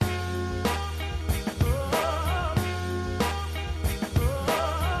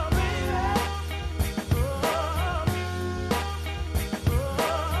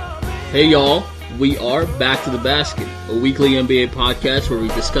Hey y'all, we are Back to the Basket, a weekly NBA podcast where we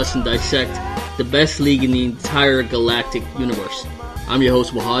discuss and dissect the best league in the entire galactic universe. I'm your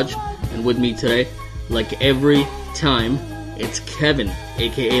host Wahaj, and with me today, like every time, it's Kevin,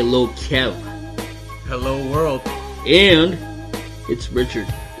 aka Lil Kev. Hello world. And it's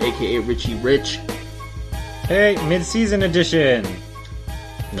Richard, aka Richie Rich. Hey, mid-season edition.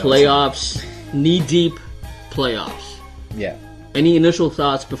 Playoffs, knee-deep playoffs. Yeah. Any initial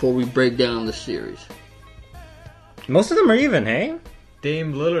thoughts before we break down the series? Most of them are even, hey?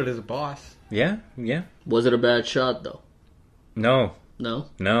 Dame Lillard is a boss. Yeah. Was it a bad shot, though? No.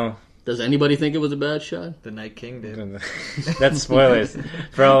 No? Does anybody think it was a bad shot? The Night King did. That's spoilers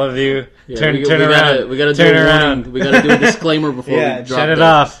for all of you. Yeah, turn around. We gotta turn do a around. warning. We gotta do a disclaimer before we drop shut it that.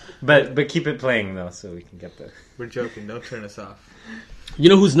 off. But keep it playing, though, so we can get the... We're joking. Don't turn us off. You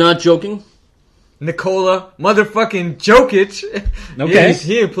know who's not joking? Nikola motherfucking Jokic. Okay.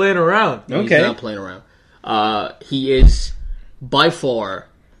 He ain't playing around. No, Okay. He's not playing around. He is, by far,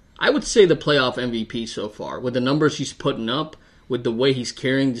 I would say the playoff MVP so far. With the numbers he's putting up, with the way he's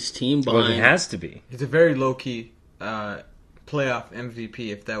carrying this team behind. Well, it has to be. He's a very low-key playoff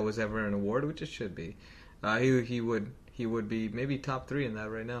MVP if that was ever an award, which it should be. He would be maybe top 3 in that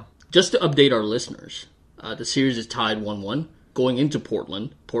right now. Just to update our listeners, the series is tied 1-1. Going into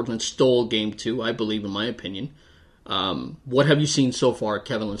Portland. Portland stole Game 2, I believe, in my opinion. What have you seen so far,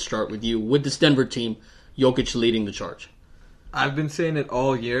 Kevin? Let's start with you. With this Denver team, Jokic leading the charge. I've been saying it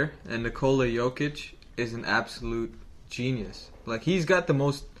all year, and Nikola Jokic is an absolute genius. Like, he's got the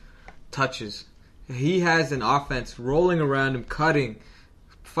most touches. He has an offense rolling around him, cutting,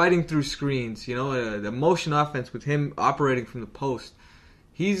 fighting through screens. You know, the motion offense with him operating from the post.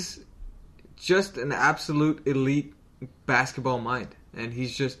 He's just an absolute elite basketball mind, and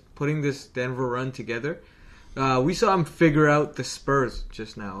he's just putting this Denver run together. We saw him figure out the Spurs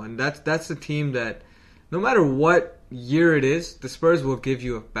just now, and that's the team that no matter what year it is, the Spurs will give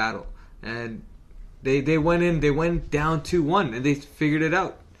you a battle. And they went down 2-1, and they figured it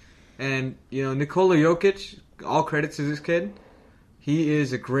out. And you know, Nikola Jokic, all credit to this kid. He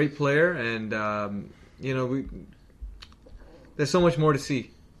is a great player, and there's so much more to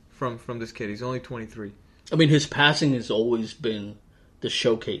see from this kid. He's only 23. I mean, his passing has always been the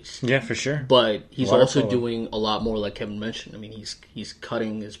showcase. Yeah, for sure. But he's Waterfall. also doing a lot more, like Kevin mentioned. I mean, he's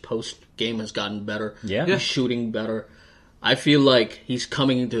cutting. His post game has gotten better. Yeah. He's shooting better. I feel like he's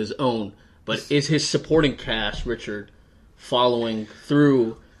coming into his own. But is his supporting cast, Richard, following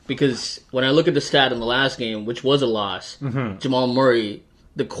through? Because when I look at the stat in the last game, which was a loss, Jamal Murray,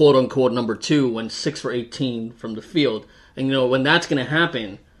 the quote-unquote number 2, went 6 for 18 from the field. And, you know, when that's going to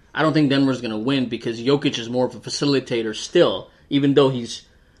happen, I don't think Denver's going to win because Jokic is more of a facilitator still, even though he's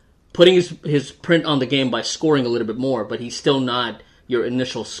putting his print on the game by scoring a little bit more, but he's still not your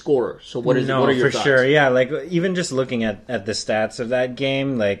initial scorer. So what are your thoughts? Sure. Yeah, like even just looking at the stats of that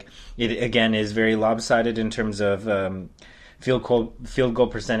game, like it again is very lopsided in terms of field goal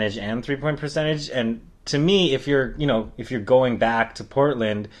percentage and 3-point percentage. And to me, if you're going back to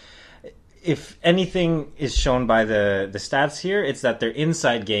Portland, if anything is shown by the stats here, it's that their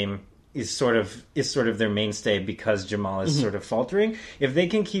inside game is sort of their mainstay because Jamal is sort of faltering. If they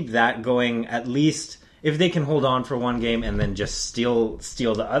can keep that going, at least if they can hold on for one game and then just steal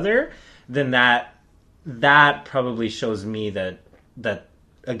the other, then that probably shows me that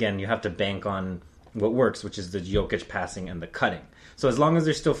again you have to bank on what works, which is the Jokic passing and the cutting. So as long as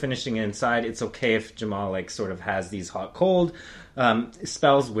they're still finishing inside, it's okay if Jamal like sort of has these hot cold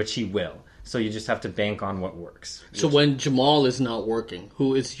spells, which he will. So you just have to bank on what works. So when Jamal is not working,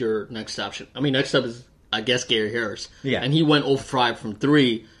 who is your next option? I mean, next up is, I guess, Gary Harris. Yeah. And he went 0-5 from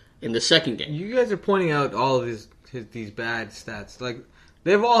 3 in the second game. You guys are pointing out all of these bad stats. Like,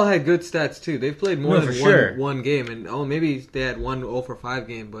 they've all had good stats, too. They've played more than one game. And, maybe they had one 0-5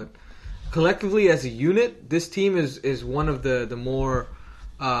 game. But collectively, as a unit, this team is one of the more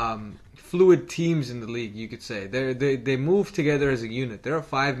fluid teams in the league, you could say. They move together as a unit. They're a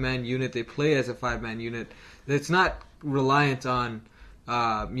 5-man unit. They play as a 5-man unit. It's not reliant on,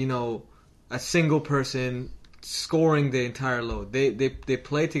 a single person scoring the entire load. They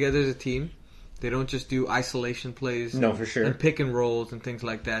play together as a team. They don't just do isolation plays. No, for sure. And pick and rolls and things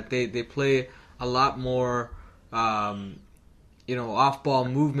like that. They play a lot more, off-ball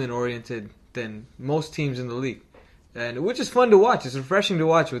movement oriented than most teams in the league. And which is fun to watch. It's refreshing to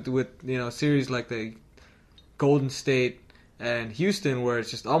watch with series like the Golden State and Houston, where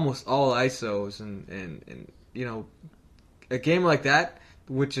it's just almost all ISOs and a game like that,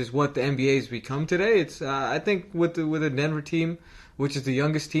 which is what the NBA has become today. It's I think with the Denver team, which is the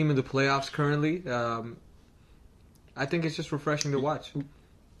youngest team in the playoffs currently, I think it's just refreshing to watch.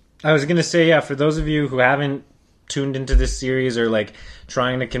 I was gonna say, for those of you who haven't tuned into this series or like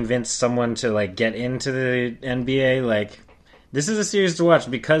trying to convince someone to like get into the NBA, like this is a series to watch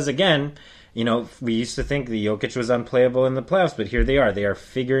because again, we used to think the Jokic was unplayable in the playoffs, but here they are. They are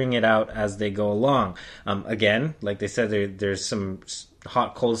figuring it out as they go along. Again, like they said, there's some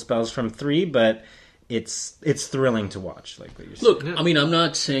hot cold spells from three, but it's thrilling to watch. Like what you're saying. Look, I mean, I'm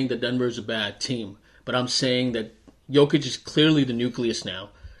not saying that Denver is a bad team, but I'm saying that Jokic is clearly the nucleus now,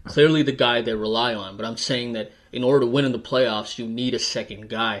 clearly the guy they rely on. But I'm saying that in order to win in the playoffs, you need a second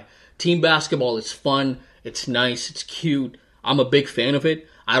guy. Team basketball is fun, it's nice, it's cute. I'm a big fan of it.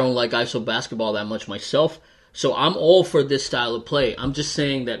 I don't like ISO basketball that much myself, so I'm all for this style of play. I'm just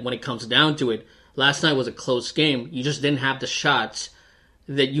saying that when it comes down to it, last night was a close game. You just didn't have the shots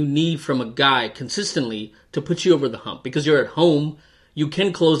that you need from a guy consistently to put you over the hump. Because you're at home, you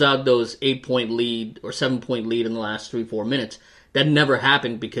can close out those 8-point lead or 7-point lead in the last 3-4 minutes. That never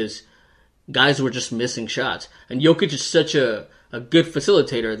happened because guys were just missing shots. And Jokic is such a good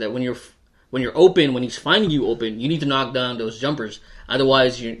facilitator that when you're open, when he's finding you open, you need to knock down those jumpers.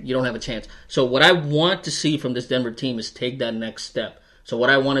 Otherwise, you don't have a chance. So what I want to see from this Denver team is take that next step. So what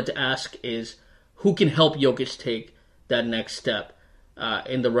I wanted to ask is, who can help Jokic take that next step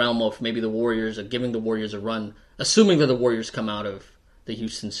in the realm of maybe the Warriors or giving the Warriors a run, assuming that the Warriors come out of the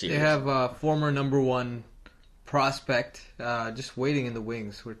Houston series? They have a former number one prospect just waiting in the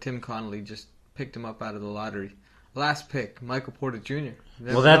wings, where Tim Connolly just picked him up out of the lottery. Last pick, Michael Porter Jr.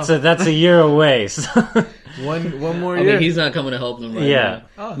 Well, that's a year away. So. one more I year. mean, he's not coming to help them right now.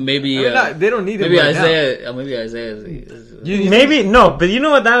 Oh, maybe they don't need him. Maybe right Isaiah. now. Maybe Isaiah. Is maybe no, but you know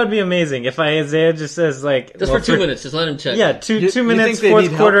what? That would be amazing if Isaiah just says like just for 2 minutes. Just let him check. Yeah, two minutes. You think they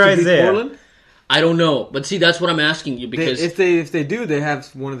Fourth need quarter, help to beat Isaiah. Portland? I don't know, but see, that's what I'm asking you because if they do, they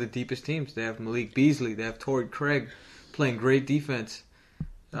have one of the deepest teams. They have Malik Beasley. They have Torrey Craig playing great defense.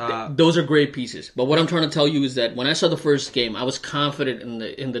 Those are great pieces. But what I'm trying to tell you is that when I saw the first game, I was confident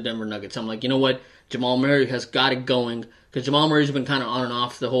in the Denver Nuggets. I'm like, you know what? Jamal Murray has got it going because Jamal Murray's been kind of on and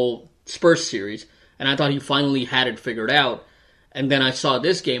off the whole Spurs series, and I thought he finally had it figured out. And then I saw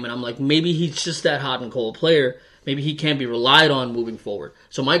this game, and I'm like, maybe he's just that hot and cold player. Maybe he can't be relied on moving forward.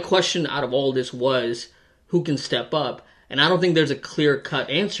 So my question out of all this was, who can step up? And I don't think there's a clear-cut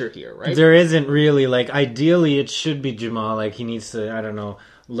answer here, right? There isn't really. Like, ideally, it should be Jamal. Like, he needs to, I don't know,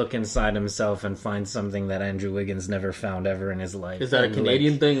 look inside himself and find something that Andrew Wiggins never found ever in his life. Is that a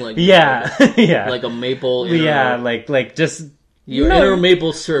Canadian thing? Like yeah, yeah. Like a maple? Yeah, like just... Your inner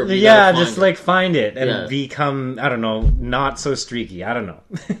maple syrup. Yeah, just like find it and Yeah. become, I don't know, not so streaky. I don't know.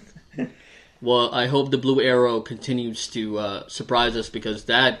 Well, I hope the Blue Arrow continues to surprise us because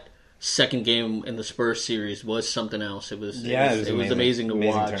that second game in the Spurs series was something else. It was amazing to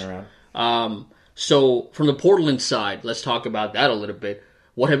watch. Turnaround. So from the Portland side, let's talk about that a little bit.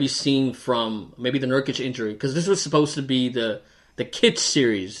 What have you seen from maybe the Nurkic injury? Because this was supposed to be the Kit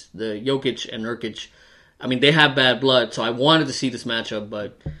series, the Jokic and Nurkic. I mean, they have bad blood, so I wanted to see this matchup,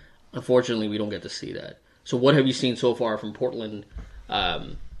 but unfortunately we don't get to see that. So what have you seen so far from Portland?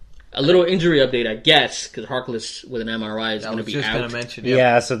 A little injury update, I guess, because Harkless with an MRI is going to be out. I was just going to mention.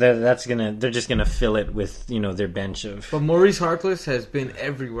 Yeah, so they're just gonna fill it with their bench of. But Maurice Harkless has been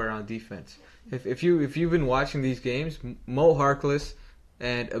everywhere on defense. If you've been watching these games, Mo Harkless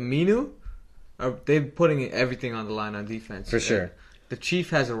and Aminu they're putting everything on the line on defense. For sure. The Chief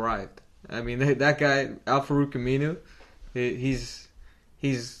has arrived. I mean, that guy Al Farouk Aminu, he's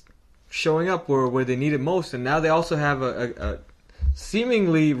showing up where they need it most, and now they also have a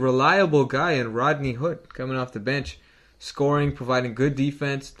seemingly reliable guy in Rodney Hood coming off the bench, scoring, providing good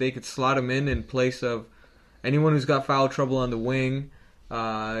defense. They could slot him in place of anyone who's got foul trouble on the wing.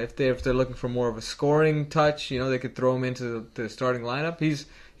 If they're looking for more of a scoring touch, they could throw him into the starting lineup.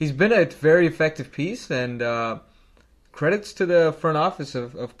 He's been a very effective piece, and credits to the front office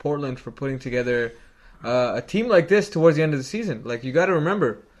of Portland for putting together a team like this towards the end of the season. Like, you got to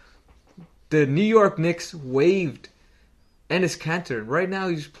remember, the New York Knicks waived Enes Kanter. Right now,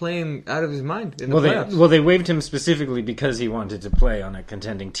 he's playing out of his mind in the playoffs. They waived him specifically because he wanted to play on a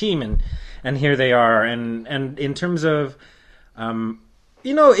contending team, and here they are. And in terms of,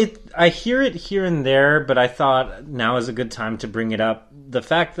 I hear it here and there, but I thought now is a good time to bring it up. The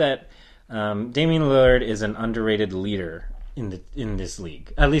fact that Damian Lillard is an underrated leader in this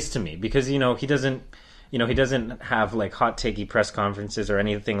league, at least to me, because he doesn't. He doesn't have like hot takey press conferences or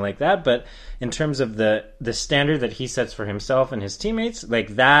anything like that, but in terms of the standard that he sets for himself and his teammates,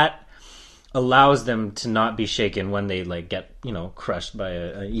 like that allows them to not be shaken when they like get, crushed by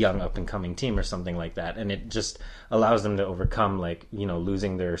a young up and coming team or something like that. And it just allows them to overcome like,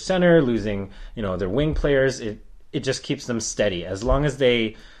 losing their center, losing, their wing players. It just keeps them steady as long as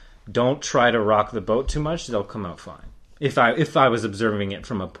they don't try to rock the boat too much. They'll come out fine. If I was observing it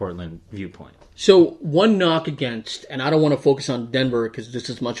from a Portland viewpoint. So one knock against, and I don't want to focus on Denver because this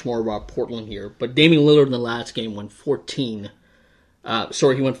is much more about Portland here, but Damian Lillard in the last game went 14.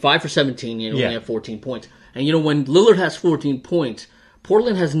 He went 5 for 17 and only had 14 points. And when Lillard has 14 points,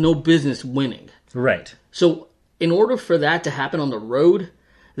 Portland has no business winning. Right. So in order for that to happen on the road,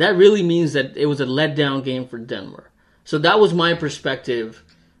 that really means that it was a letdown game for Denver. So that was my perspective,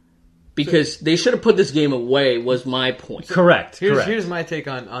 because they should have put this game away, was my point. Correct. Here's my take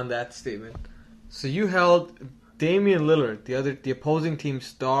on that statement. So you held Damian Lillard, the opposing team's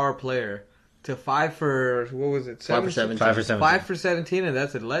star player, to 5 for, what was it? 5 for 17. 5 for 17. 5 for 17, and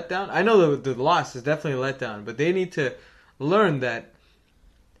that's a letdown? I know the loss is definitely a letdown, but they need to learn that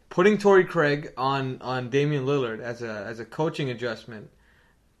putting Torrey Craig on Damian Lillard as a coaching adjustment,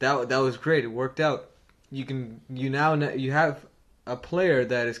 that was great. It worked out. You have a player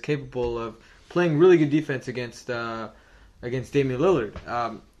that is capable of playing really good defense against Damian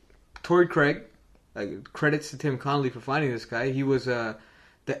Lillard. Torrey Craig, credits to Tim Connolly for finding this guy. He was the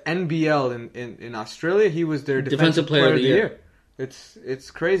NBL in Australia. He was their defensive player of the year. It's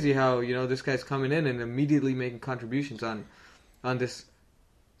crazy how this guy's coming in and immediately making contributions on this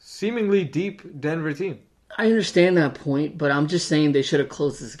seemingly deep Denver team. I understand that point, but I'm just saying they should have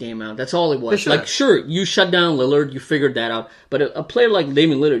closed this game out. That's all it was. Sure, you shut down Lillard, you figured that out, but a player like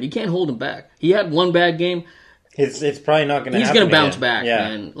Damian Lillard, you can't hold him back. He had one bad game. It's probably not going to happen. He's going to bounce again. back,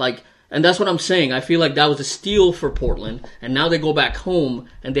 yeah. man. And that's what I'm saying. I feel like that was a steal for Portland, and now they go back home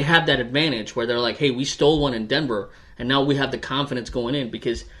and they have that advantage where they're like, hey, we stole one in Denver, and now we have the confidence going in,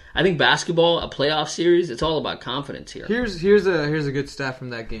 because I think basketball, a playoff series, it's all about confidence here. Here's a good stat from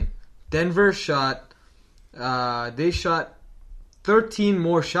that game. Denver shot 13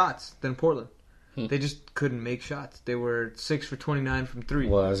 more shots than Portland. They just couldn't make shots. They were 6 for 29 from 3.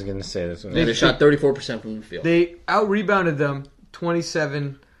 Well, I was going to say this one. They shot 34% from the field. They out-rebounded them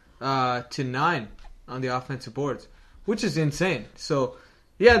 27 to 9 on the offensive boards, which is insane. So,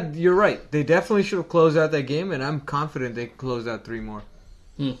 yeah, you're right. They definitely should have closed out that game, and I'm confident they closed out 3 more.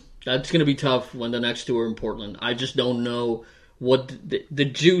 That's going to be tough when the next two are in Portland. I just don't know what the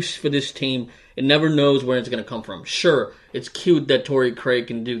juice for this team. It never knows where it's going to come from. Sure, it's cute that Torrey Craig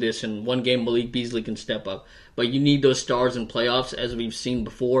can do this, and one game Malik Beasley can step up. But you need those stars in playoffs, as we've seen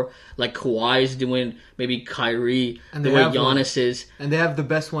before, like Kawhi's doing, maybe Kyrie, and the way Giannis is. And they have the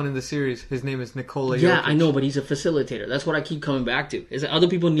best one in the series. His name is Nikola Jokic. Yeah, I know, but he's a facilitator. That's what I keep coming back to. Is that other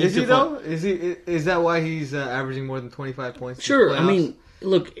people need is to... Is he, though? Is that why he's averaging more than 25 points? Sure, I mean,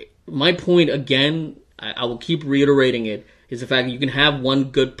 look, my point, again, I will keep reiterating it, is the fact that you can have one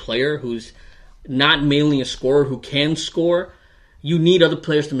good player who's not mainly a scorer, who can score. You need other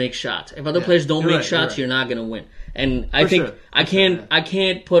players to make shots. If other players don't make shots, you're not going to win. And I think I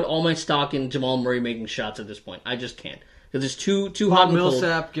can't put all my stock in Jamal Murray making shots at this point. I just can't, because it's too hot and cold.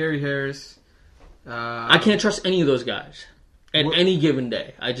 Millsap, Gary Harris. I can't trust any of those guys at any given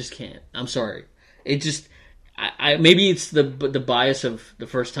day. I just can't. I'm sorry. It just. I maybe it's the bias of the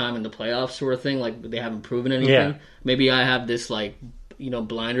first time in the playoffs sort of thing. Like, they haven't proven anything. Yeah. Maybe I have this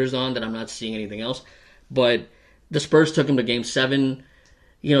blinders on that I'm not seeing anything else. But the Spurs took them to Game 7.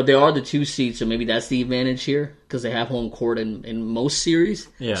 They are the 2 seeds, so maybe that's the advantage here, because they have home court in most series.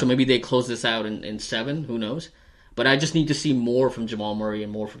 Yeah. So maybe they close this out in 7. Who knows? But I just need to see more from Jamal Murray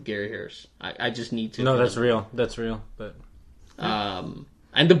and more from Gary Harris. I just need to. No, that's real. That's real. But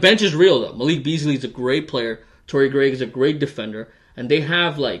and the bench is real, though. Malik Beasley is a great player. Torrey Craig is a great defender. And they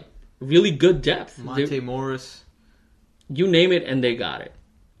have, really good depth. Monte Morris. You name it, and they got it.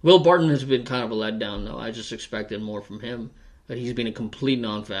 Will Barton has been kind of a letdown, though. I just expected more from him. But he's been a complete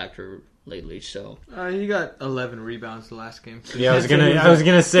non-factor lately, so... he got 11 rebounds the last game. Yeah, I was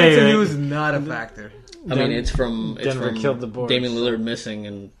gonna say he was not a factor. I mean, it's from killed the boards. Damian Lillard missing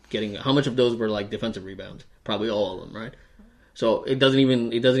and getting... How much of those were, defensive rebounds? Probably all of them, right? So it doesn't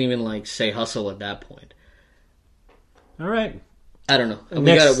even say hustle at that point. All right. I don't know.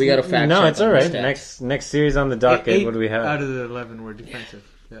 We got to fact check. No, it's all right. Next series on the docket. 8 what do we have? Out of the 11 were defensive.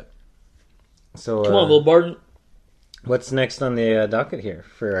 Yeah. So come on, Will Barton. What's next on the docket here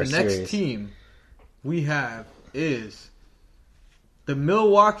for our series? The next team we have is the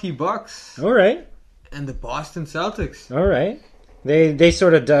Milwaukee Bucks. All right. And the Boston Celtics. All right. They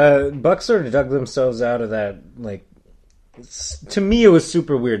Bucks sort of dug themselves out of that. To me, it was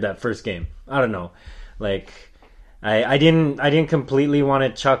super weird, that first game. I don't know. I didn't completely want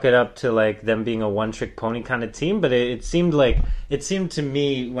to chalk it up to them being a one-trick pony kind of team, but it seemed to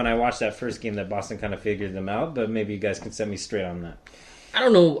me when I watched that first game that Boston kind of figured them out. But maybe you guys can set me straight on that. I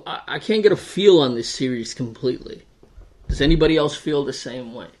don't know. I can't get a feel on this series completely. Does anybody else feel the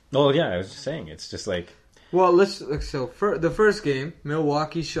same way? Oh yeah, I was just saying. It's just like Well, for the first game,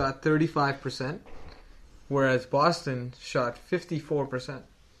 Milwaukee shot 35%, whereas Boston shot 54%.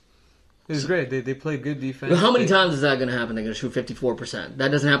 It was great. They played good defense. Well, how many times is that going to happen? They're going to shoot 54%.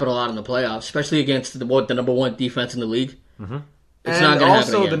 That doesn't happen a lot in the playoffs, especially against the number one defense in the league. Mm-hmm. It's and not going to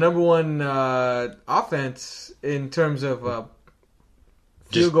happen also again. the number one offense in terms of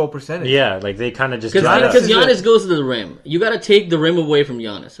field goal percentage. yeah, like they kind of just Because Giannis goes to the rim. You got to take the rim away from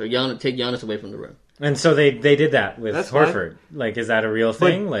Giannis, or take Giannis away from the rim. And so they did that with That's Horford. Like, is that a real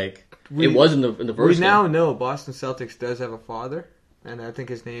thing? It was in the We first game. now know Boston Celtics does have a father, and I think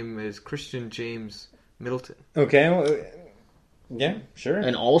his name is Christian James Middleton. Okay, well, yeah, sure.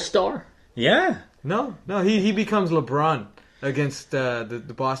 An all-star? Yeah. No, he becomes LeBron against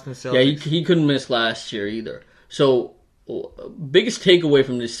the Boston Celtics. Yeah, he couldn't miss last year either. So, biggest takeaway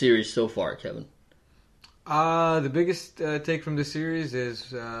from this series so far, Kevin? The biggest take from this series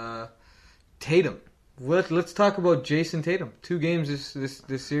is Tatum. Let's talk about Jason Tatum. 2 games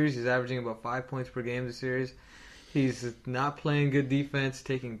this series. He's averaging about 5 points per game this series. He's not playing good defense,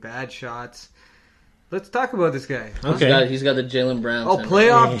 taking bad shots. Let's talk about this guy. Okay. He's got the Jaylen Brown. Oh, syndrome.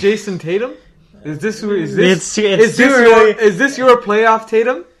 playoff Jason Tatum? Is this It's too early. is this your playoff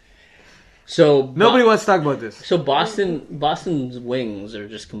Tatum? So Nobody wants to talk about this. So Boston's wings are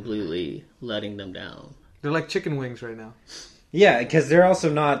just completely letting them down. They're like chicken wings right now. Yeah, because they're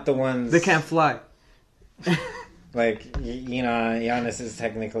also not the ones... They can't fly. Like, Giannis is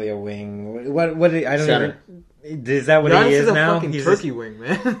technically a wing. What I don't Center. even... Is that what Giannis he is a now? fucking He's turkey wing,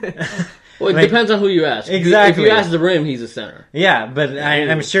 man. Well, it Like- depends on who you ask. Exactly. If you ask the rim, he's a center. Yeah, but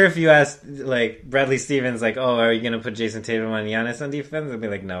I'm sure if you asked, like, Bradley Stevens, like, oh, are you going to put Jason Tatum on Giannis on defense? They'll be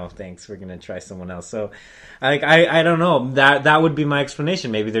like, no, thanks, we're going to try someone else. So, I don't know. That would be my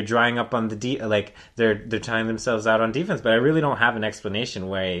explanation. Maybe they're drying up on the they're tying themselves out on defense, but I really don't have an explanation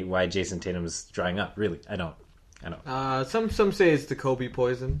why Jason Tatum's drying up, really. I don't. Some say it's the Kobe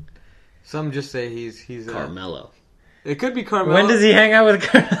poison. Some just say he's Carmelo. It could be Carmelo. When does he hang out with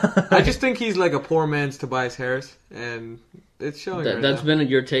Carmelo? I just think he's like a poor man's Tobias Harris, and it's showing. That's been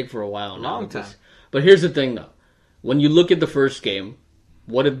your take for a while now. Long time. But here's the thing, though. When you look at the first game,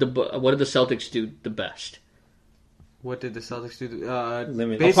 what did the Celtics do the best? What did the Celtics do?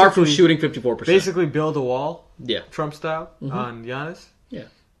 Limit. Apart from shooting 54%. Basically build a wall, Yeah. Trump style, on Giannis. Yeah.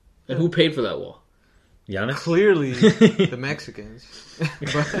 And who paid for that wall? Giannis? Clearly, the Mexicans.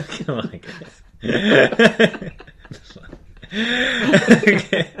 But Come on, guys.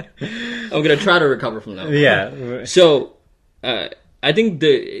 Okay. I'm going to try to recover from that one. Yeah. So, I think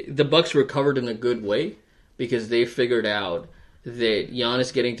the Bucks recovered in a good way because they figured out that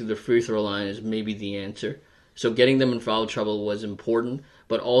Giannis getting to the free throw line is maybe the answer. So getting them in foul trouble was important,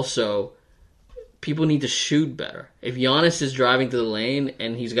 but also people need to shoot better. If Giannis is driving to the lane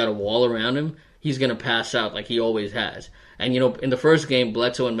and he's got a wall around him, he's going to pass out like he always has. And, in the first game,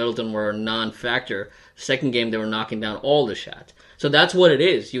 Bledsoe and Middleton were a non-factor. Second game, they were knocking down all the shots. So that's what it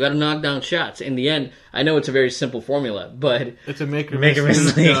is. You got to knock down shots. In the end, I know it's a very simple formula, but it's a make or Make miss. or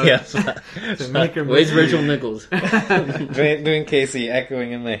miss league, yes. It's a make or miss. where's Rachel Nichols? Doing Casey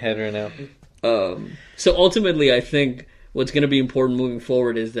echoing in my head right now. So ultimately, I think what's going to be important moving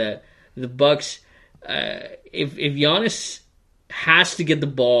forward is that the Bucks, if Giannis has to get the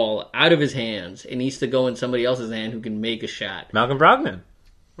ball out of his hands, it needs to go in somebody else's hand who can make a shot. Malcolm Brogdon.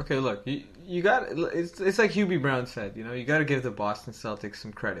 Okay, look, you got it's like Hubie Brown said, you got to give the Boston Celtics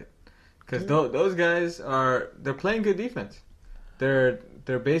some credit because those guys they're playing good defense. They're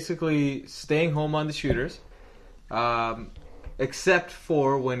basically staying home on the shooters, except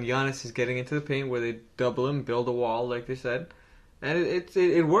for when Giannis is getting into the paint where they double him, build a wall like they said, and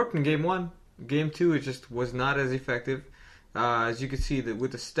it worked in game 1. Game 2 it just was not as effective. As you can see that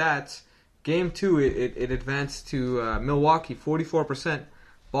with the stats, game 2 it advanced to Milwaukee 44%.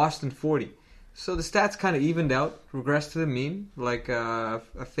 Boston 40. So the stats kind of evened out, regressed to the mean, like a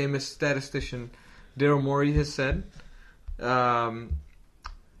famous statistician, Daryl Morey, has said. And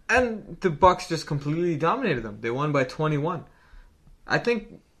the Bucks just completely dominated them. They won by 21. I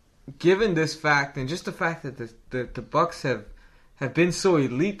think, given this fact and just the fact that the Bucks have been so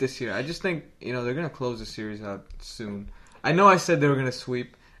elite this year, I just think they're going to close the series out soon. I know I said they were going to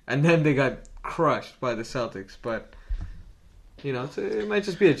sweep, and then they got crushed by the Celtics, but. It might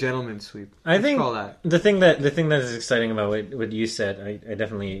just be a gentleman's sweep. I think call that. the thing that is exciting about what you said, I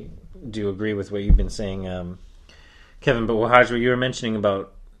definitely do agree with what you've been saying, Kevin. But Wahaj, what you were mentioning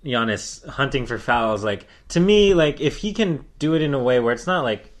about Giannis hunting for fouls, like to me, like if he can do it in a way where it's not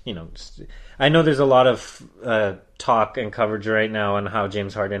like I know there's a lot of talk and coverage right now on how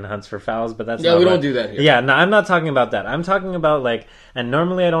James Harden hunts for fouls, but that's we don't do that here. Yeah, no, I'm not talking about that. I'm talking about and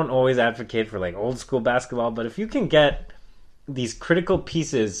normally I don't always advocate for old school basketball, but if you can get these critical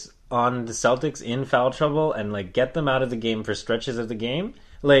pieces on the Celtics in foul trouble and get them out of the game for stretches of the game,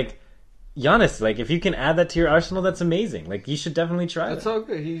 Giannis, if you can add that to your arsenal, that's amazing. You should definitely try That's that. all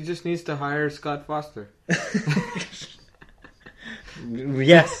good. He just needs to hire Scott Foster.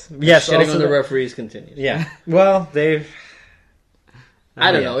 Yes. Shedding also on the referees continues. Yeah. Well, they've...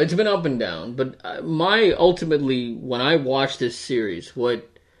 I don't know. It's been up and down, but ultimately, when I watch this series, what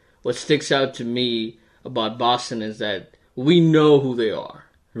sticks out to me about Boston is that we know who they are.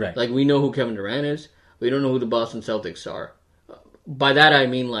 Right. We know who Kevin Durant is. We don't know who the Boston Celtics are. By that I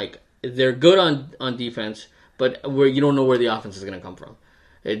mean they're good on defense, but you don't know where the offense is going to come from.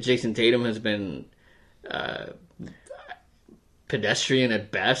 Jason Tatum has been pedestrian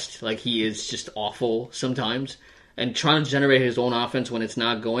at best. He is just awful sometimes. And trying to generate his own offense when it's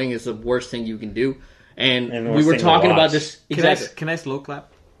not going is the worst thing you can do. And we were talking about this. Exactly. Can I slow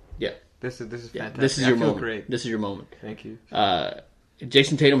clap? Yeah. This is fantastic. This is your I feel moment. great. This is your moment. Thank you.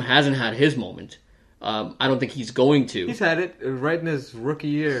 Jason Tatum hasn't had his moment. I don't think he's going to. He's had it right in his rookie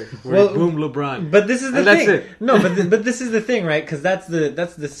year. Where boom, LeBron. But this is the and thing. That's it. No, but this is the thing, right? Because that's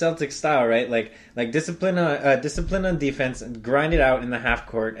the Celtic style, right? Discipline on defense, and grind it out in the half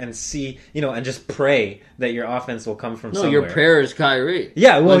court, and see, and just pray that your offense will come from somewhere. Your prayer is Kyrie.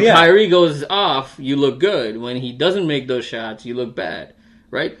 Yeah, well, when Kyrie goes off, you look good. When he doesn't make those shots, you look bad,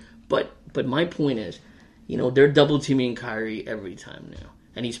 right? But my point is, they're double teaming Kyrie every time now.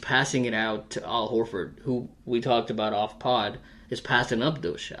 And he's passing it out to Al Horford, who we talked about off pod, is passing up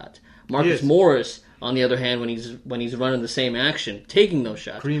those shots. Marcus Morris, on the other hand, when he's running the same action, taking those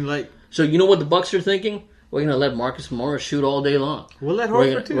shots. Green light. So you know what the Bucks are thinking? We're gonna let Marcus Morris shoot all day long. We'll let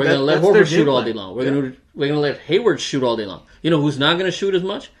Horford too. We're gonna let Horford shoot all day long. We're gonna let Hayward shoot all day long. You know who's not gonna shoot as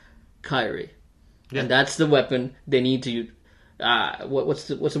much? Kyrie. Yeah. And that's the weapon they need to. What's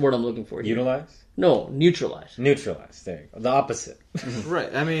the word I'm looking for here? Utilize? No, neutralize. Neutralize. There you go. The opposite.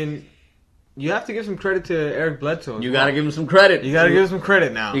 Right. I mean, you have to give some credit to Eric Bledsoe. You got to give him some credit. You got to give him some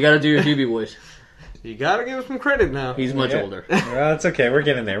credit now. You got to do your Hubie voice. You got to give him some credit now. He's much older. Well, it's okay. We're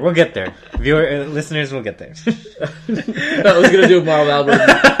getting there. We'll get there. Listeners, we'll get there. I was going to do Marv Albert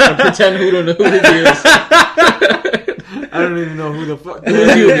and pretend who don't know who it is. I don't even know who the fuck it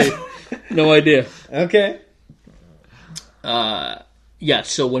is. No idea. Okay. Yeah,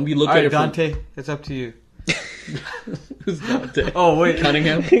 so when we look at it Dante, it's up to you. Who's Dante? Oh, wait.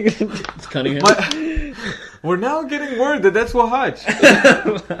 Cunningham? It's Cunningham? We're now getting word that's Wahaj.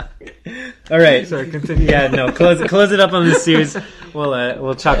 All right. Sorry, continue. Yeah, no, close it up on this series.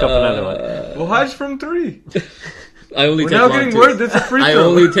 We'll chalk up another one. Wahaj from 3. We're now getting word that's a free throw. I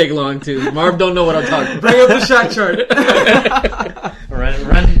only take long too. Marv don't know what I'm talking about. Bring up the shot chart.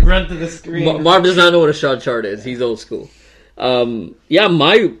 Run to the screen. Marv does not know what a shot chart is. He's old school.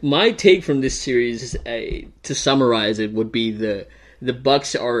 My take from this series, to summarize it, would be the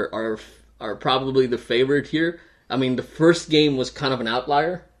Bucks are probably the favorite here. I mean, the first game was kind of an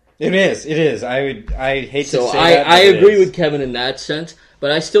outlier. It is. I hate to say that. I agree with Kevin in that sense, but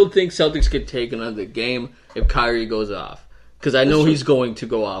I still think Celtics could take another game if Kyrie goes off, because I know he's going to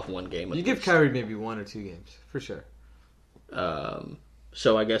go off one game. You give Kyrie maybe 1 or 2 games for sure.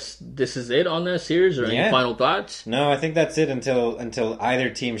 So I guess this is it on that series, or any final thoughts? No, I think that's it until either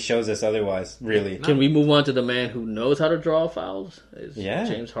team shows us otherwise, really. Can we move on to the man who knows how to draw fouls?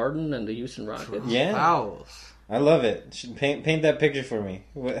 James Harden and the Houston Rockets. Yeah. Fouls. I love it. Paint that picture for me.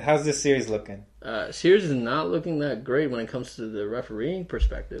 How's this series looking? Series is not looking that great when it comes to the refereeing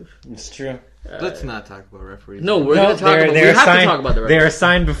perspective. It's true. Let's not talk about referees. No, we're going to talk about. We have to talk about the referees. They're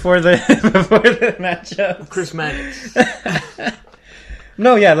assigned before the matchup. Chris Mannix.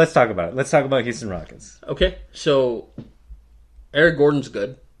 No, yeah, let's talk about it. Let's talk about Houston Rockets. Okay, so Eric Gordon's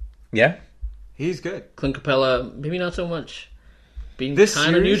good. Yeah, he's good. Clint Capella, maybe not so much. Being this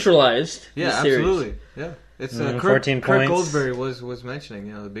kind of neutralized. Yeah, absolutely. Yeah, it's 14 Kirk points. Goldsberry was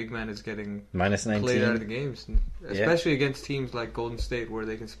mentioning. The big man is getting minus 19 played out of the games, especially against teams like Golden State, where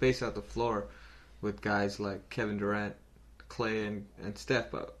they can space out the floor with guys like Kevin Durant, Clay, and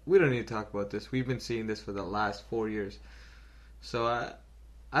Steph. But we don't need to talk about this. We've been seeing this for the last 4 years. So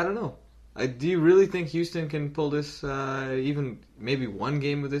I don't know. Do you really think Houston can pull this, even maybe one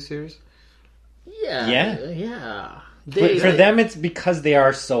game of this series? Yeah. For them, it's because they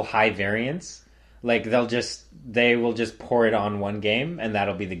are so high variance. Like they will just pour it on one game, and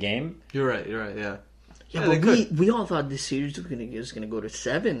that'll be the game. You're right. Yeah. Yeah, but we all thought this series was gonna go to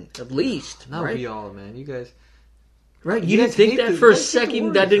 7 at least. Not right? we all, man. You guys. Right? You You didn't guys think hate that the- for a you guys hate the second?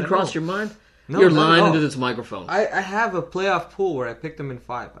 Warriors, That didn't I cross know. your mind? No, You're not at lying all. into this microphone. I have a playoff pool where I picked them in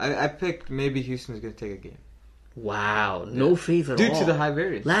 5. I picked maybe Houston's going to take a game. Wow, no faith at Due all. to the high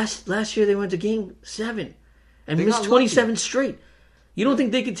variance. Last year they went to Game 7 and They missed got 27 straight. You don't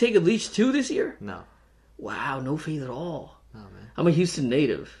think they could take at least 2 this year? No. Wow, no faith at all. No, man. I'm a Houston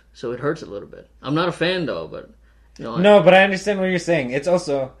native, so it hurts a little bit. I'm not a fan though, but you know. No, but I understand what you're saying. It's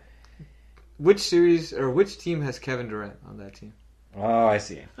also... Which series or which team has Kevin Durant on that team? Oh, I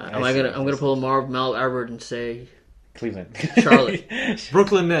see. I'm gonna pull a Mal Albert and say Cleveland. Charlotte.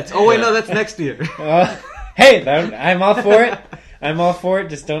 Brooklyn Nets. Oh, wait, no, that's next year. Hey, I'm all for it. I'm all for it.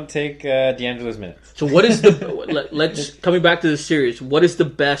 Just don't take D'Angelo's minutes. So what is the let's coming back to the series? What is the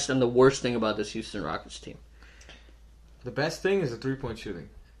best and the worst thing about this Houston Rockets team? The best thing is the 3-point shooting.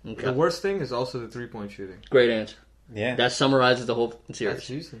 Okay. The worst thing is also the 3-point shooting. Great answer. Yeah. That summarizes the whole That's series.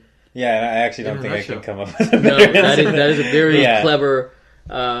 Houston. Yeah, I actually don't In a think I can nutshell. come up with a No, better that answer. is a very Yeah. clever,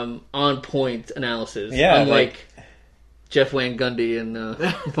 on point analysis. Yeah, unlike Jeff Van Gundy and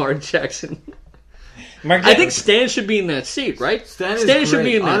Mark Jackson. Mark I think Stan should be in that seat, right? Stan is should great.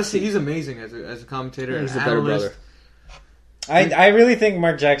 be in that Honestly, seat. he's amazing as a commentator. He's and a better analyst. brother. I really think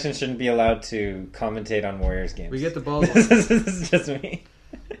Mark Jackson shouldn't be allowed to commentate on Warriors games. We get the ball. This is just me.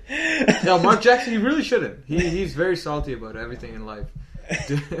 No, Mark Jackson, he really shouldn't. He's very salty about everything in life.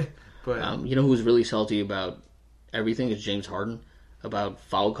 But You know who's really salty about everything is James Harden about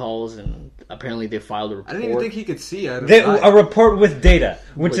foul calls, and apparently they filed a report. I didn't even think he could see out of his eye. A report with data,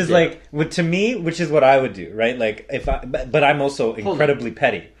 which With is data. to me, which is what I would do, right? Like if but I'm also incredibly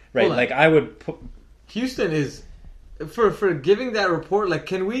petty, right? Hold on. Like I would put, Houston is for giving that report. Like,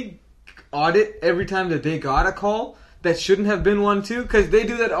 can we audit every time that they got a call that shouldn't have been one too? Because they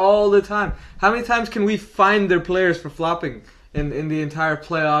do that all the time. How many times can we fine their players for flopping in the entire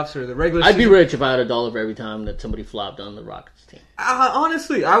playoffs or the regular? I'd be season? rich if I had $1 for every time that somebody flopped on the Rockets team.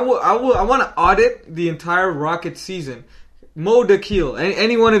 Honestly, I want to audit the entire Rockets season. Mo Dakhil,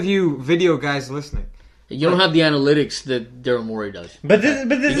 any one of you video guys listening. You don't have the analytics that Daryl Morey does. but this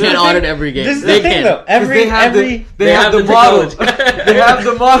You is can't the audit thing. every game. This is They the thing, can. though. 'Cause Every they have the model. technology. They have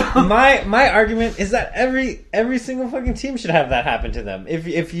the model. my argument is that every single fucking team should have that happen to them.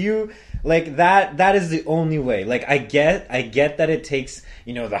 If you like that is the only way. Like I get that it takes,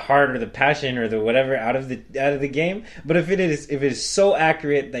 you know, the heart or the passion or the whatever out of the game. But if it is so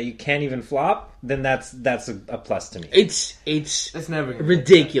accurate that you can't even flop, then that's a plus to me. It's never gonna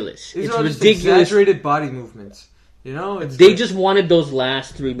ridiculous. These It's are all just ridiculous. exaggerated body movements. You know, it's They like- just wanted those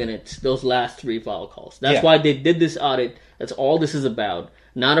last 3 minutes, those last 3 foul calls. That's Yeah. why they did this audit. That's all this is about.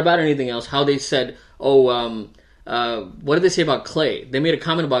 Not about anything else. How they said, what did they say about Clay? They made a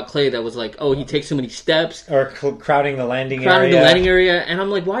comment about Clay that was like, he takes so many steps, Or crowding the landing crowding area. the landing area. And I'm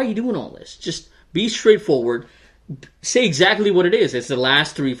like, why are you doing all this? Just be straightforward. Say exactly what it is. It's the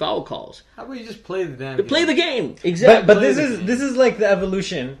last 3 foul calls. How about you just play the damn Play game? the game. Exactly. But this is like the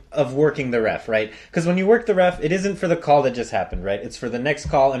evolution of working the ref, right? Because when you work the ref, it isn't for the call that just happened, right? It's for the next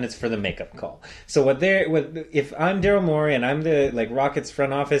call and it's for the makeup call. So if I'm Daryl Morey and I'm the Rockets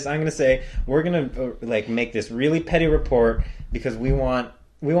front office, I'm gonna say we're gonna make this really petty report because we want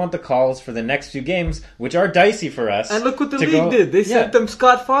the calls for the next few games, which are dicey for us. And look what the to league go- did. They Yeah. sent them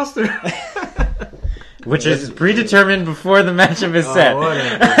Scott Foster. which is predetermined before the matchup is set.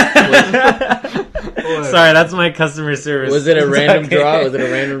 Whatever. Sorry, that's my customer service. Was it a random Okay. draw? Was it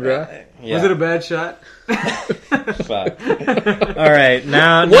a random draw? Yeah. Was it a bad shot? Fuck. All right,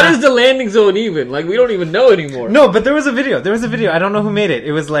 now What is the landing zone even? Like, we don't even know anymore. No, but there was a video. I don't know who made it.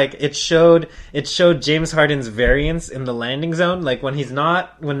 It was it showed James Harden's variance in the landing zone. Like when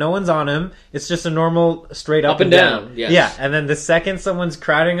no one's on him, it's just a normal straight up and down, yes. Yeah, and then the second someone's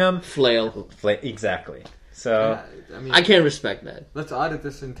crowding him, Flail. exactly. So I mean, I can't respect that. let's audit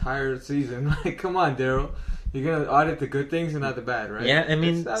this entire season. Like, come on, Daryl. You're gonna audit the good things and not the bad, right? yeah, I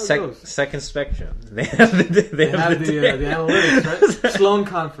mean That's how it goes. second spectrum. They have the They have the analytics, right? Sloan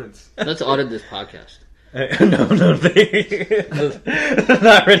conference. Let's audit this podcast. no, they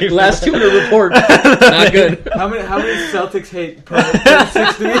not ready. For Last that. 200 report. Not good. How many Celtics hate per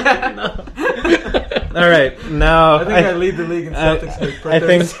 36 do we have? All right, now I think I lead the league in Celtics hate per I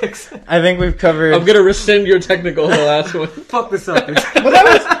think 36. I think we've covered. I'm gonna rescind your technical the last one. Fuck the Celtics. Well,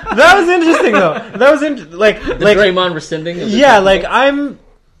 that was interesting though. That was The Draymond rescinding. Of the yeah, technical.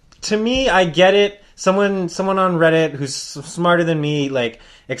 to me, I get it. Someone on Reddit who's smarter than me,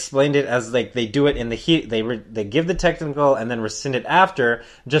 explained it as they do it in the heat. They give the technical and then rescind it after,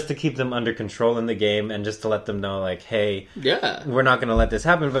 just to keep them under control in the game and just to let them know, hey, Yeah. we're not going to let this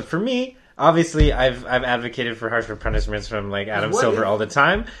happen. But for me, obviously I've advocated for harsher punishments from like Adam What Silver if- all the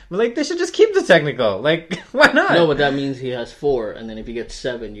time, but like they should just keep the technical. Like why not? No, but that means he has 4, and then if he gets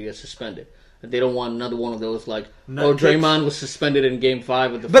 7, you get suspended. They don't want another one of those like, No, Draymond was suspended in Game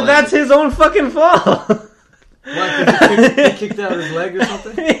 5 with the. But that's his own fucking fault. Why? 'Cause he kicked out his leg or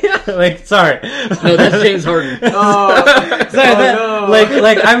something? Yeah, like sorry. No, that's James Harden. Oh, Sorry, no.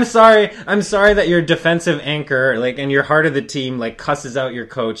 like I'm sorry that your defensive anchor like and your heart of the team like cusses out your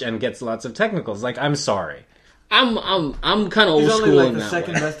coach and gets lots of technicals. Like I'm sorry. I'm kind of old He's only school like in the that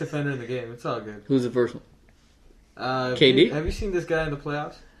second way. best defender in the game. It's all good. Who's the first one? KD? KD? Have you seen this guy in the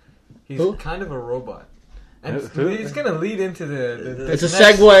playoffs? He's Who? kind of a robot. And Who? it's going to lead into the It's a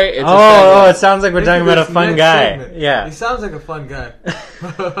next- segue. It's a Oh, segue. it sounds like we're talking about a this fun next guy. segment. Yeah. He sounds like a fun guy.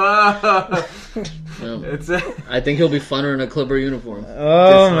 No. It's I think he'll be funner in a Clipper uniform.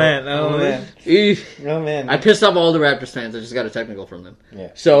 Oh Just man. like- Oh man. Eesh. Oh man. I pissed off all the Raptors fans. I just got a technical from them. Yeah.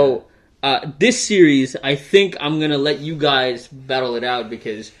 So this series, I think I'm gonna let you guys battle it out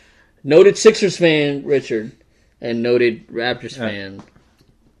because noted Sixers fan Richard and noted Raptors fan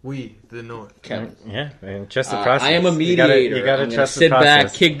we, the North. Kevin. Yeah, man, trust the process. I am a mediator. You gotta I'm gonna trust the sit back,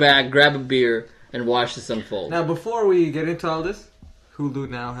 process. kick back, grab a beer, and watch this unfold. Now, before we get into all this, Hulu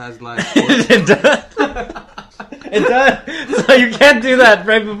now has live It does. It does. So you can't do that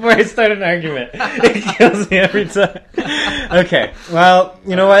right before I start an argument. It kills me every time. Okay. Well,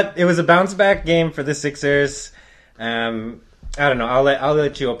 you know what? It was a bounce back game for the Sixers. I don't know. I'll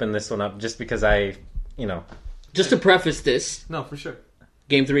let you open this one up just because Just to preface this, No, for sure.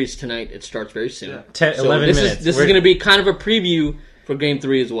 Game 3 is tonight. It starts very soon. Yeah. 10, So 11 this minutes. is going to be kind of a preview for Game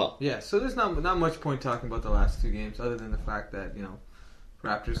 3 as well. Yeah, so there's not much point talking about the last 2 games other than the fact that,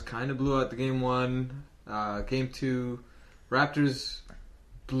 Raptors kind of blew out the Game 1. Game 2, Raptors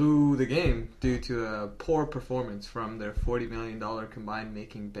blew the game due to a poor performance from their $40 million combined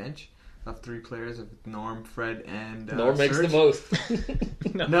making bench of 3 players of Norm, Fred, and Norm makes the Serge.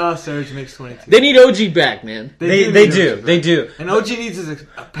 most. No, Serge makes 22. They need OG back, man. They need do. OG They back. do. And OG needs his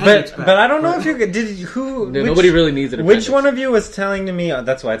appendix back. But I don't know if you could. Did you, who? No, which- nobody really needs it. Which one of you was telling to me?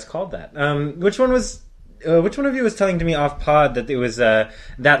 That's why it's called that. Which one of you was telling to me off pod that it was that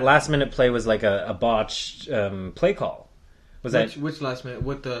last minute play was like a botched play call? Was that? Which last minute?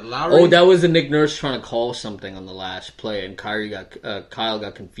 With the Lowry? Oh, that was the Nick Nurse trying to call something on the last play, and Kyle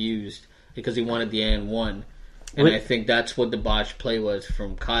got confused because he wanted the and one. And Wait. I think that's what the botched play was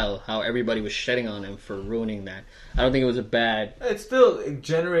from Kyle, how everybody was shedding on him for ruining that. I don't think it was a bad... It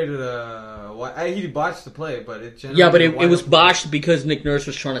generated he botched the play, but it generated Yeah, but a it was wide-open- botched because Nick Nurse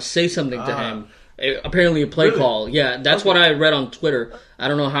was trying to say something to him. Apparently a play Really? call. Yeah, that's what I read on Twitter. I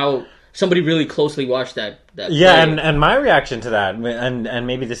don't know how... Somebody really closely watched that Yeah, play. and my reaction to that, and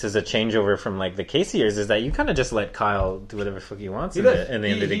maybe this is a changeover from like the Casey years, is that you kind of just let Kyle do whatever the fuck he wants in the end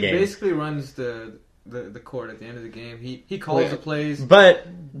of the He game. basically runs the court at the end of the game. He calls the plays. But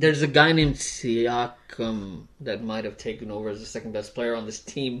There's a guy named Siakam that might have taken over as the second best player on this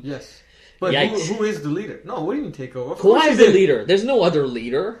team. Yes. But Yikes. who is the leader? No, what do you mean take over? Of course Kawhi he is the did. leader. There's no other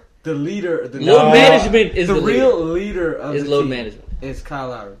leader. The leader. The Load management is the the real leader of Is the load team management. is Kyle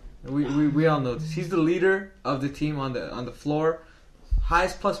Lowry. We all know this. He's the leader of the team on the floor.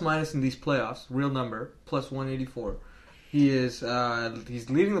 Highest plus minus in these playoffs, real number, plus 184. He is he's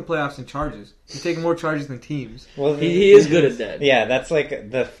leading the playoffs in charges. He's taking more charges than teams. well, He is good at that. Yeah, that's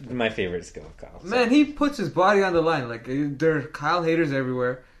like my favorite skill of Kyle. So. Man, he puts his body on the line. Like there are Kyle haters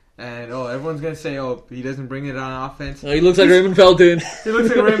everywhere, and everyone's gonna say, he doesn't bring it on offense. Oh, he looks like Raymond Felton. He looks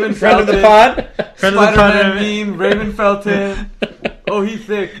like Raymond Friend of Felton. the pod. Friend of the Spider-Man pod. meme, Raymond Felton. Oh, he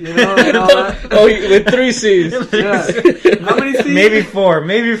thick, and all that. Oh, with 3 C's. Yeah. How many C's? Maybe four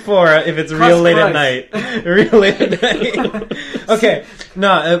if it's Cuss real late at Christ. night. Real late at night. Okay,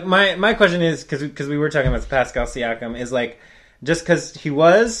 no. My question is because we were talking about Pascal Siakam is like just because he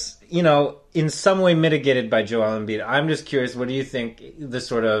was in some way mitigated by Joel Embiid. I'm just curious. What do you think the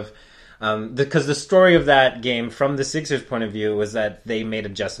sort of because the story of that game from the Sixers' point of view was that they made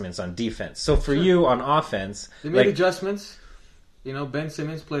adjustments on defense. So for you on offense, They made adjustments. Ben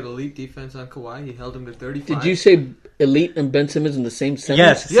Simmons played elite defense on Kawhi. He held him to 35. Did you say Elite and Ben Simmons in the same sentence?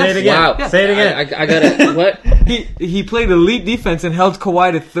 yes, say it again. Wow. Yeah. Say it again. I gotta... What? He played elite defense and held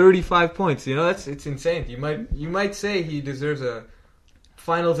Kawhi to 35 points. It's insane. You might say he deserves a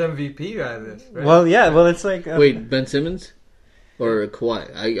Finals MVP out of this. Right? Well, yeah. Well, it's like Wait, Ben Simmons? Or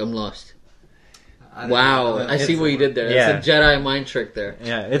Kawhi? I'm lost. Wow, I see what you did there. Yeah. It's a Jedi mind trick there.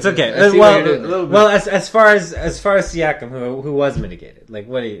 Yeah, it's okay. I see what you're doing. Well, as far as Siakam, who was mitigated, like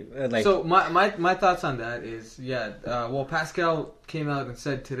what do you like? So my thoughts on that is well, Pascal came out and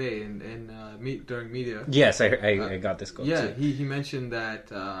said today during media. Yes, I got this quote. Yeah, too. he mentioned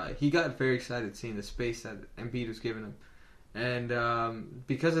that he got very excited seeing the space that Embiid was giving him, and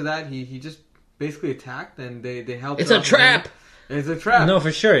because of that, he just basically attacked and they helped. It's a trap. It's a trap. No,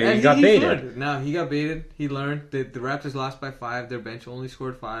 for sure. And he got baited. Learned. Now he got baited. He learned. The Raptors lost by 5. Their bench only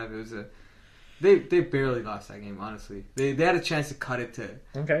scored 5. It was they barely lost that game. Honestly, they had a chance to cut it to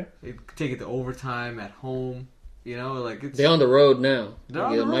take it to overtime at home. You know, like it's they're on the road now.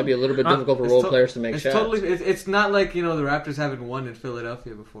 It might be a little bit difficult for role players to make shots. It's not like the Raptors haven't won in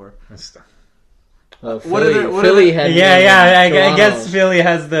Philadelphia before. Philly had. I guess Philly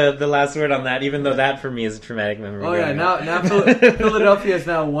has the last word on that. Even though that for me is a traumatic memory. Oh yeah, now Philadelphia is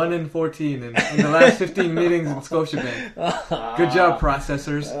now 1-14 in the last 15 meetings in Scotiabank. Good job,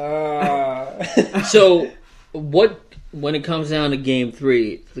 processors. So, when it comes down to Game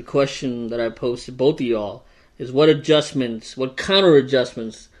 3, the question that I posed to both of y'all is what counter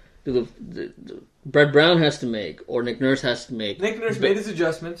adjustments do the Brett Brown has to make, or Nick Nurse has to make. Nick Nurse made his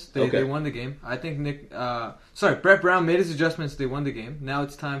adjustments. They won the game. I think Brett Brown made his adjustments. They won the game. Now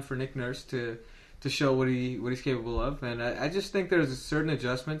it's time for Nick Nurse to show what he's capable of. And I just think there's certain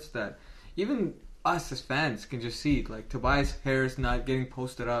adjustments that even us as fans can just see. Like Tobias Harris not getting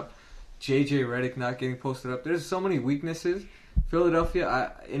posted up, JJ Redick not getting posted up. There's so many weaknesses.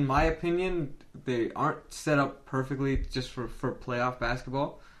 Philadelphia, in my opinion, they aren't set up perfectly just for playoff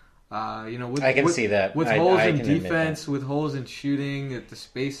basketball. I can see that with holes in defense, with holes in shooting, the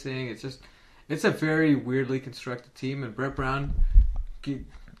spacing. It's a very weirdly constructed team, and Brett Brown,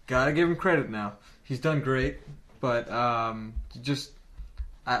 gotta give him credit now. He's done great, but I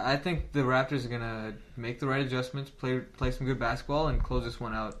think the Raptors are gonna make the right adjustments, play some good basketball, and close this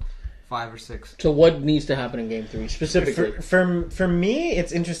one out 5 or 6. So what needs to happen in Game 3 specifically? For me,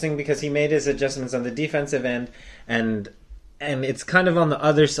 it's interesting because he made his adjustments on the defensive end, and it's kind of on the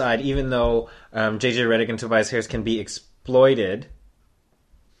other side, even though JJ Redick and Tobias Harris can be exploited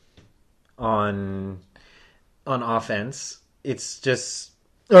on offense. It's just,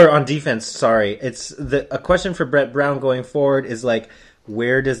 or on defense, sorry. It's a question for Brett Brown going forward is like,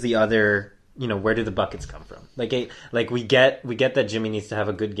 where does the other, where do the buckets come from? Like we get that Jimmy needs to have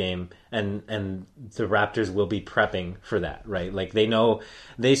a good game, and the Raptors will be prepping for that, right? Like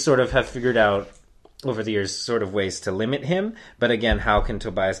they sort of have figured out over the years sort of ways to limit him, but again, how can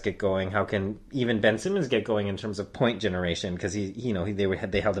Tobias get going? How can even Ben Simmons get going in terms of point generation? Because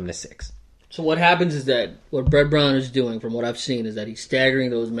they held him to 6. So what happens is that what Brett Brown is doing, from what I've seen, is that he's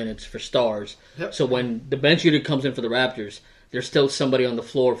staggering those minutes for stars. Yep. So when the bench unit comes in for the Raptors, there's still somebody on the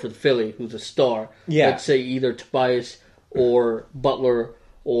floor for the Philly who's a star. Yeah. Let's say either Tobias or Butler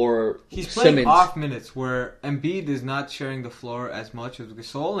or he's playing Simmons. Off minutes where Embiid is not sharing the floor as much as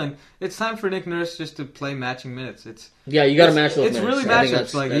Gasol, and it's time for Nick Nurse just to play matching minutes. You got to match those minutes. It's really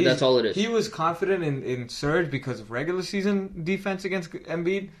matchups. That's all it is. He was confident in Serge because of regular season defense against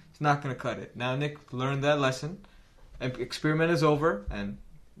Embiid. It's not going to cut it. Now Nick learned that lesson. Experiment is over, and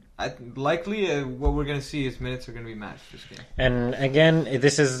likely what we're going to see is minutes are going to be matched this game. And again,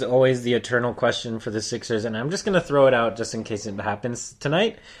 this is always the eternal question for the Sixers, and I'm just going to throw it out just in case it happens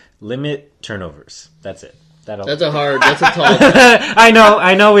tonight. Limit turnovers. That's it. That's a tall.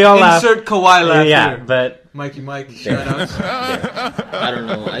 I know. We all laugh. Insert Kawhi laugh. Yeah, here. but Mikey Mike shoutouts. I don't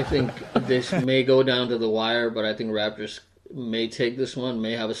know. I think this may go down to the wire, but I think Raptors may take this one.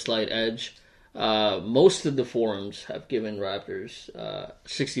 May have a slight edge. Most of the forums have given Raptors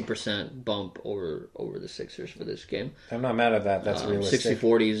 60% bump over the Sixers for this game. I'm not mad at that. That's realistic.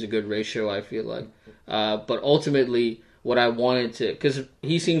 60-40 is a good ratio, I feel like. But ultimately, what I wanted to... Because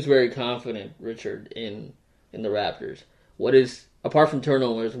he seems very confident, Richard, in the Raptors. Apart from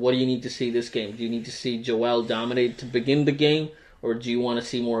turnovers, what do you need to see this game? Do you need to see Joel dominate to begin the game? Or do you want to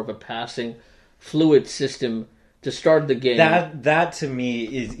see more of a passing, fluid system to start the game? That to me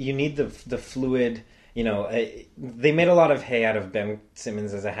is, you need the fluid. They made a lot of hay out of Ben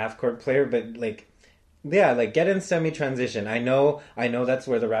Simmons as a half court player, but get in semi transition. I know that's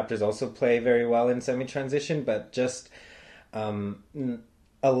where the Raptors also play very well in semi transition, but just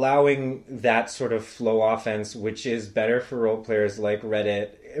allowing that sort of flow offense, which is better for role players like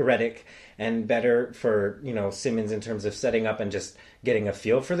Redick, and better for Simmons in terms of setting up and just getting a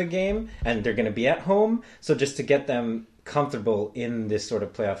feel for the game, and they're going to be at home, so just to get them comfortable in this sort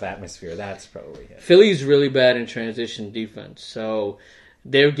of playoff atmosphere, that's probably it. Philly's really bad in transition defense, so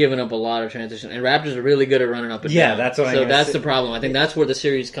they're giving up a lot of transition. And Raptors are really good at running up and down. that's what I So mean. that's the problem. I think that's where the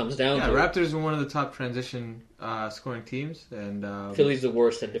series comes down Yeah, to. Raptors are one of the top transition scoring teams, and Philly's the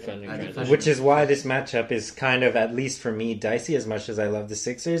worst at defending At transition. defending. Which is why this matchup is kind of, at least for me, dicey. As much as I love the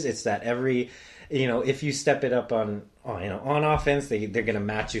Sixers, it's that if you step it up on offense, they're going to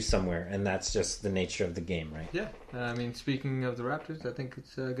match you somewhere, and that's just the nature of the game, right? yeah. I mean, speaking of the Raptors, I think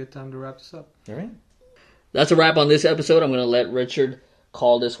it's a good time to wrap this up. All right. That's a wrap on this episode. I'm going to let Richard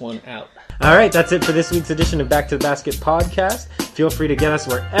call this one out. All right, that's it for this week's edition of Back to the Basket podcast. Feel free to get us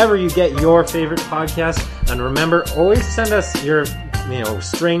wherever you get your favorite podcast, and remember, always send us your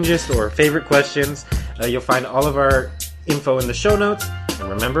strangest or favorite questions. You'll find all of our info in the show notes. And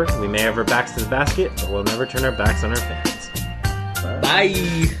remember, we may have our backs to the basket, but we'll never turn our backs on our fans. Bye.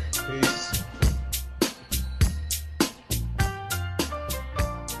 Peace.